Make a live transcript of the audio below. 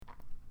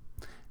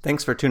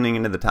Thanks for tuning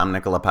into the Tom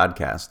Nicola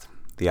podcast,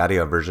 the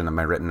audio version of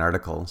my written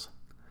articles.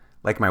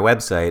 Like my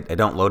website, I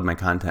don't load my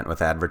content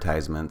with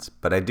advertisements,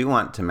 but I do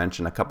want to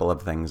mention a couple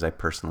of things I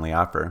personally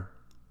offer.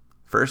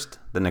 First,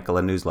 the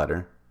Nicola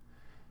newsletter.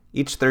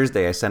 Each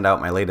Thursday, I send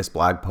out my latest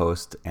blog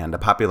post and a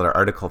popular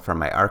article from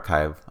my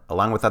archive,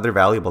 along with other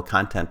valuable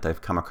content I've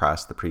come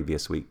across the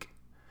previous week.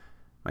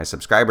 My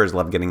subscribers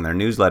love getting their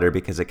newsletter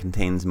because it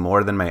contains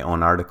more than my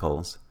own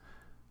articles.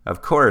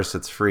 Of course,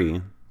 it's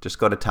free. Just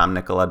go to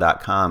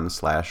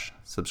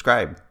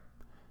tomnicola.com/subscribe.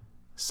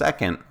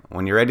 Second,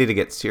 when you're ready to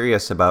get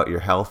serious about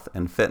your health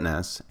and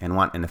fitness and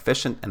want an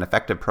efficient and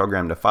effective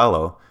program to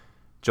follow,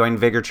 join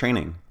Vigor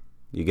Training.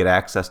 You get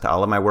access to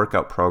all of my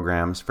workout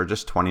programs for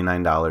just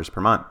 $29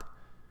 per month.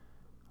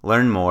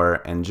 Learn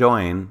more and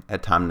join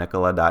at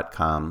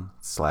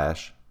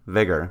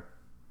tomnicola.com/vigor.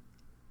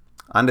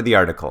 On to the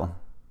article.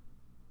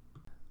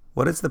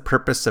 What is the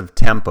purpose of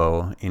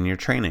tempo in your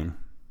training?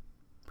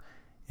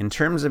 In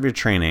terms of your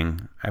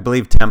training, I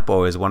believe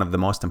tempo is one of the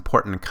most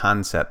important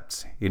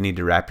concepts you need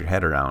to wrap your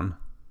head around.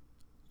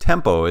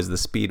 Tempo is the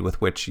speed with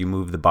which you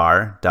move the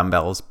bar,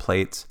 dumbbells,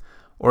 plates,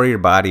 or your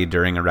body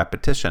during a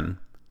repetition.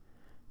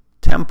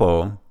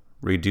 Tempo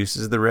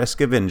reduces the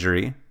risk of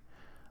injury,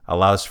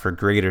 allows for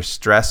greater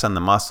stress on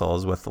the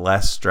muscles with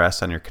less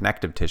stress on your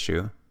connective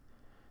tissue,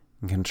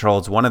 and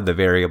controls one of the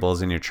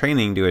variables in your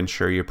training to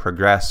ensure you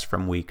progress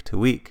from week to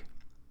week.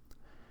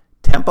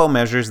 Tempo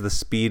measures the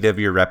speed of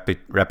your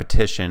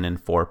repetition in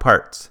 4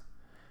 parts.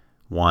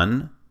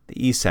 1,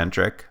 the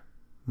eccentric,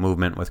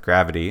 movement with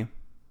gravity.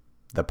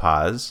 The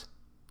pause,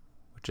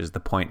 which is the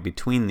point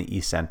between the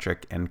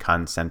eccentric and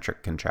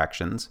concentric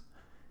contractions.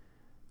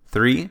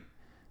 3,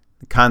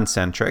 the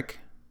concentric,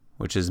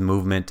 which is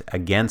movement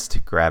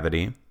against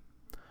gravity.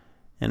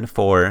 And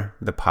 4,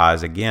 the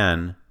pause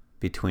again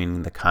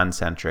between the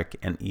concentric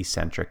and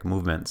eccentric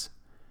movements.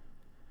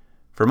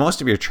 For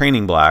most of your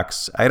training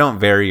blocks, I don't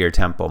vary your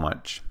tempo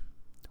much.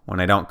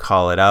 When I don't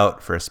call it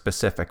out for a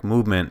specific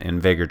movement in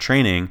Vigor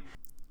Training,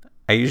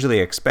 I usually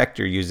expect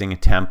you're using a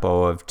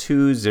tempo of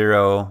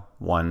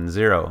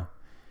 2-0-1-0.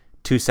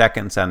 2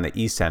 seconds on the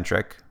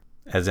eccentric,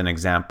 as an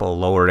example,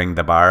 lowering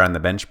the bar on the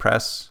bench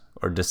press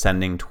or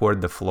descending toward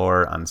the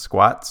floor on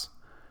squats,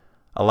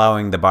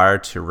 allowing the bar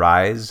to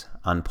rise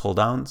on pull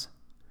downs.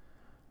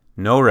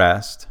 No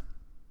rest.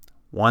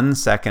 1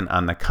 second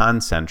on the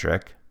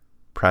concentric,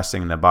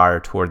 pressing the bar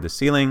toward the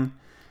ceiling,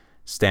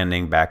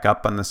 standing back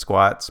up on the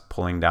squats,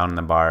 pulling down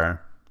the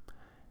bar,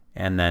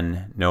 and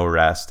then no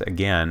rest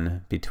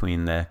again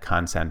between the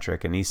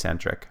concentric and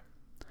eccentric.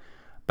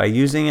 By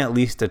using at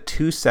least a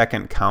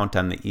 2-second count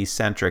on the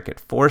eccentric, it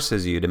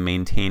forces you to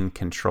maintain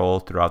control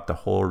throughout the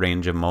whole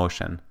range of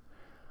motion.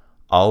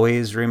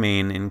 Always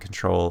remain in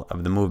control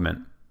of the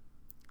movement.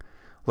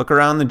 Look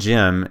around the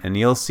gym and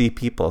you'll see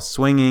people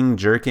swinging,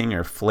 jerking,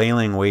 or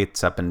flailing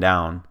weights up and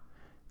down,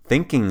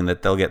 thinking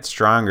that they'll get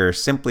stronger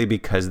simply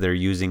because they're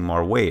using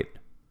more weight.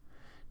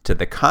 To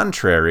the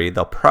contrary,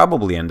 they'll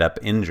probably end up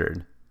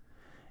injured.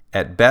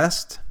 At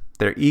best,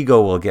 their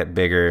ego will get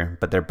bigger,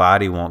 but their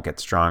body won't get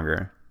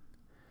stronger.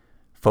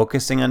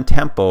 Focusing on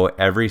tempo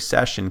every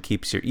session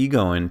keeps your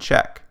ego in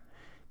check,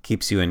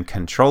 keeps you in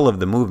control of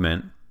the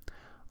movement,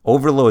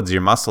 overloads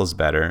your muscles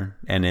better,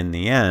 and in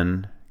the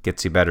end,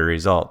 gets you better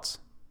results.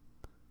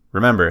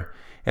 Remember,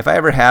 if I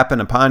ever happen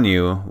upon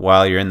you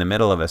while you're in the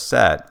middle of a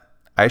set,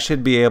 I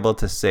should be able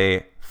to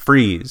say,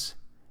 freeze,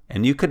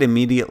 and you could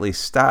immediately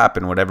stop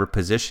in whatever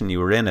position you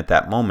were in at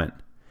that moment.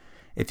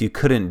 If you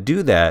couldn't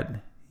do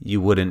that, you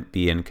wouldn't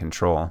be in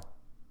control.